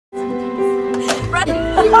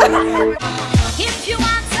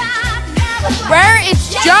Where is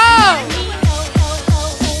Joe?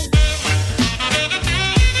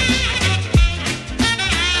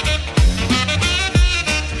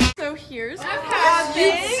 So here's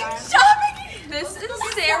this is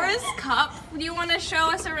Sarah's cup. Do you want to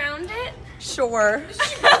show us around it? Sure.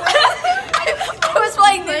 I was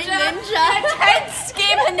playing Ninja. Intense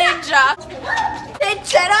game of Ninja.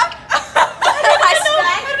 Ninja.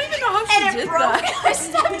 I don't even know how she did that. I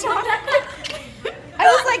stepped on it.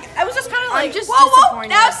 I was just kind of like, whoa,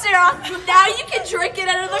 now Sarah, now you can drink it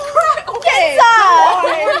out of the crack. Okay.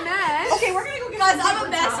 Okay, we're gonna go get. Guys, I'm a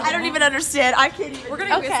mess. I don't even understand. I can't even. We're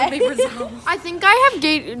gonna go get some paper towels. I think I have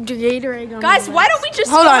Gatorade on. Guys, why don't we just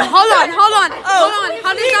hold on. How does that work?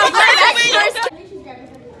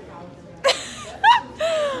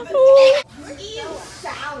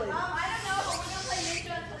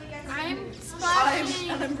 I'm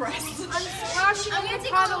unimpressed. I'm splashing in the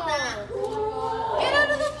puddle. Get out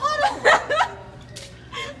of the puddle!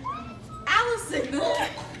 Allison!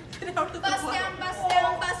 Get out of the puddle.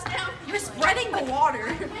 Bust down. You're spreading the water.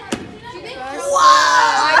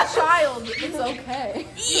 Wow! My child, it's okay.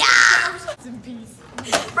 Yeah! Rest in peace.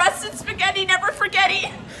 Rest in spaghetti, never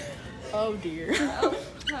forgetty. Oh dear.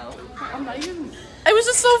 I'm not even. It was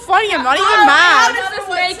just so funny. I'm not even mad. How does this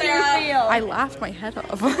make you feel? I laughed my head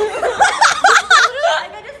off.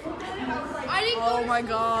 Oh my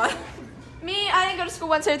god. Me, I didn't go to school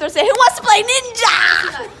Wednesday or Thursday. Who wants to play Ninja?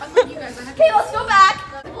 Okay, let's go back.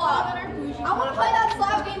 I want to play that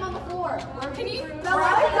slab game on the floor. Can you?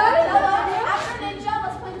 After Ninja,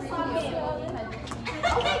 let's play the slab game.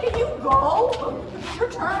 Okay, can you go? Your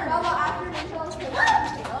turn. After Ninja, let's play the slab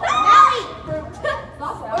game.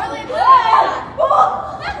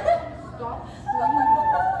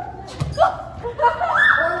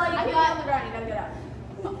 Or like, get on the ground, you gotta get up.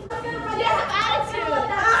 You have attitude!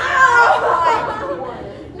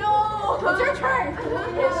 No! It's your turn! I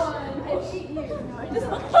hate you.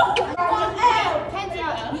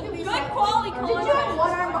 Good quality color. Did you have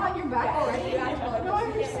one arm behind your back already? No, I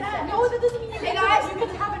understand. No, that doesn't mean you guys, you can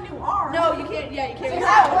have a new arm. No, you can't. Yeah, you can't.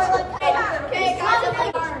 Okay,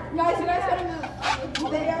 guys, you guys gotta move.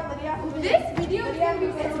 Lydia. This video is gonna be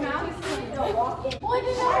his mouth.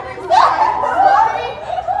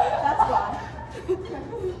 That's fine.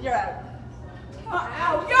 You're out.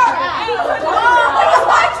 You're out. Oh, it was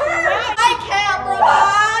my turn. I can't,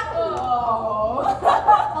 Roman. Oh.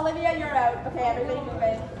 Olivia, you're out. Okay, everybody move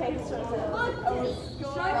in. Okay, who's turn is it? I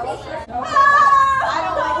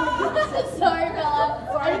don't like it. Sorry, Bella.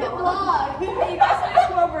 Sorry, the vlog. Hey, you guys need to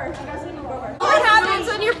move over. What happens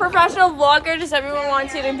when you're a professional vlogger? Does everyone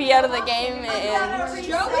want you to be out of the game?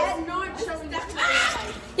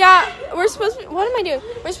 Yeah, we're supposed to. What am I doing?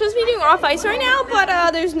 We're supposed to be doing off ice right now, but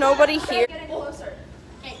there's nobody here.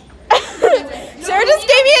 Sarah just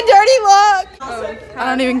gave me a dirty look. Oh, I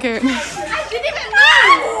don't even care. I didn't even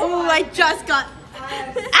know. Oh, I just got.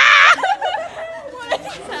 What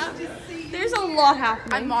is happening? There's a lot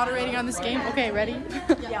happening. I'm moderating on this game. Okay, ready?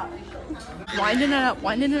 Yeah. Winding it up. Oh,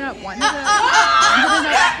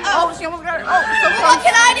 she almost got it. Oh, so close. What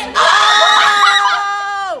can I do?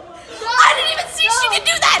 Oh! I didn't even see she could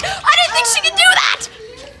do that. I didn't think she could do that.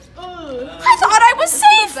 I thought I was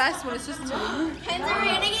safe. That's what it's just two. Hands are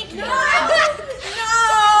running it. No!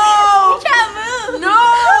 You can't move.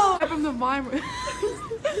 No! From the mime.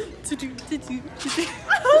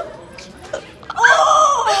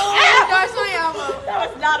 Oh! That's my elbow. That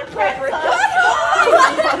was not appropriate.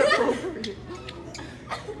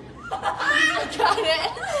 I got it.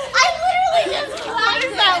 I literally just clapped it.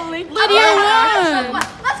 Lydia won.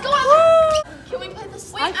 Let's go on. Can we play this?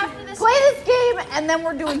 Wait, after this. Play this game, and then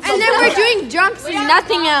we're doing. And then we're doing jumps and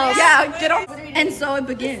nothing else. Yeah, get on. And so it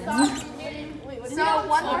begins. So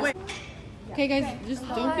one more. Okay, guys, just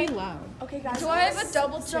don't be loud. Okay, guys. Do I have a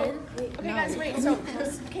double chin? Okay, guys, wait. So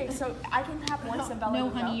I can tap once and Bella No,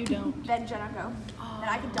 will honey, go. you don't. Then Jenna go. Then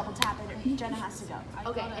I can double tap it. Jenna has to go.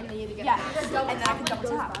 Okay, and then you get. Yeah, and then I can double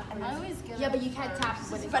tap. And then, Yeah, but you can't tap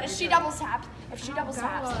when it's. but if she double taps,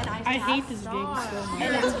 and I I tap, hate this game so much.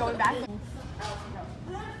 and it's going back.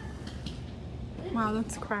 Wow,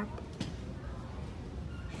 that's crap.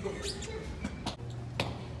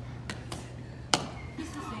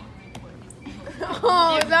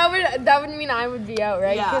 Oh, that would mean I would be out,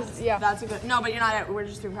 right? Yeah, that's a good. No, but you're not out. We're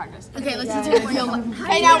just doing practice. Okay, let's do it.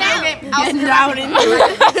 Hey, now we're Get down into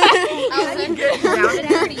it.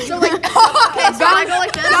 So like, okay, so I go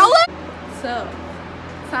like this. So,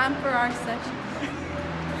 time for our session.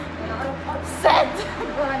 Upset.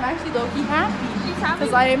 But I'm actually low-key happy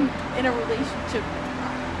because I am in a relationship.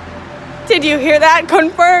 Did you hear that?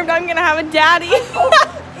 Confirmed. I'm gonna have a daddy. Ew,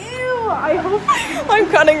 I hope I'm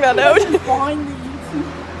cutting that out. find me.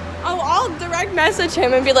 Oh, I'll direct message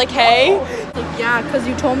him and be like, hey. Like, yeah, because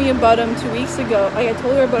you told me about him 2 weeks ago. Like, I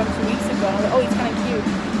told her about him 2 weeks ago. I was like, oh, he's kind of cute.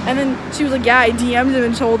 And then she was like, yeah, I DM'd him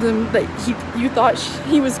and told him that you thought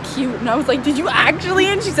he was cute. And I was like, did you actually?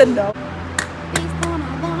 And she said no. Based on a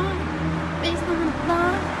lie. Based on a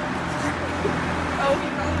lie. Oh, he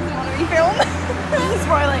probably doesn't want to be filmed. He's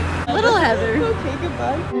more like, little Heather. Okay,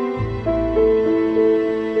 goodbye.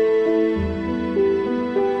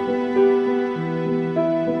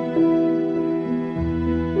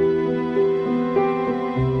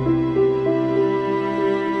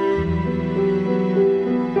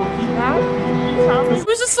 It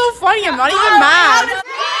was just so funny. I'm not even mad.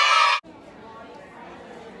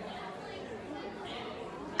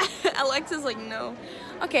 Alexa's like, no.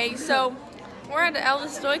 Okay, so we're at the El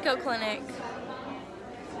Stoico clinic.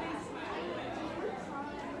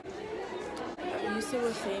 You say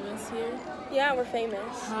we're famous here? Yeah, we're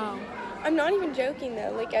famous. How? I'm not even joking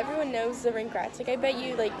though. Like, everyone knows the rink rats. Like, I bet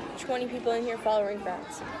you like 20 people in here follow rink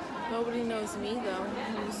rats. Nobody knows me though.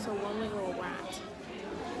 I'm just a lonely little rat.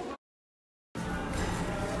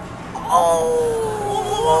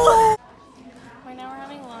 Oh! Right now we're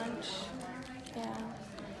having lunch. Yeah.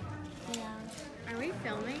 Are we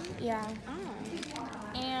filming? Yeah. Oh.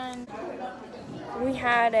 And we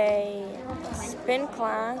had a spin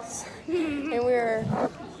class and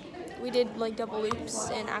we did like double loops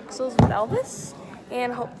and axles with Elvis,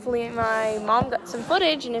 and hopefully my mom got some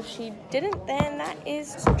footage, and if she didn't, then that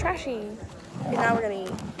is trashy. And now we're gonna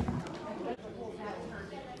eat.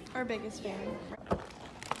 Our biggest fan.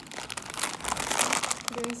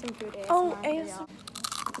 Doing some food ASMR. Oh, for ASMR.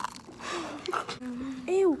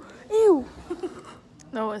 Ew, ew.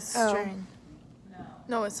 No, it's string.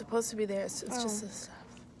 No, it's supposed to be there. It's just this stuff.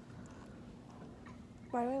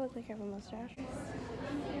 Why do I look like I have a mustache?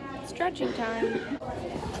 Stretching time.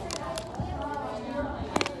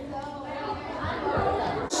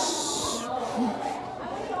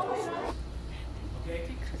 Okay,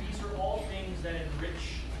 these are all things that enrich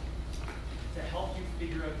to help you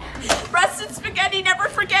figure out. Breast and spaghetti, never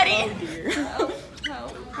forgetting. Oh dear.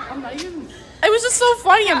 I'm not even. It was just so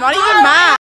funny. I'm not even mad.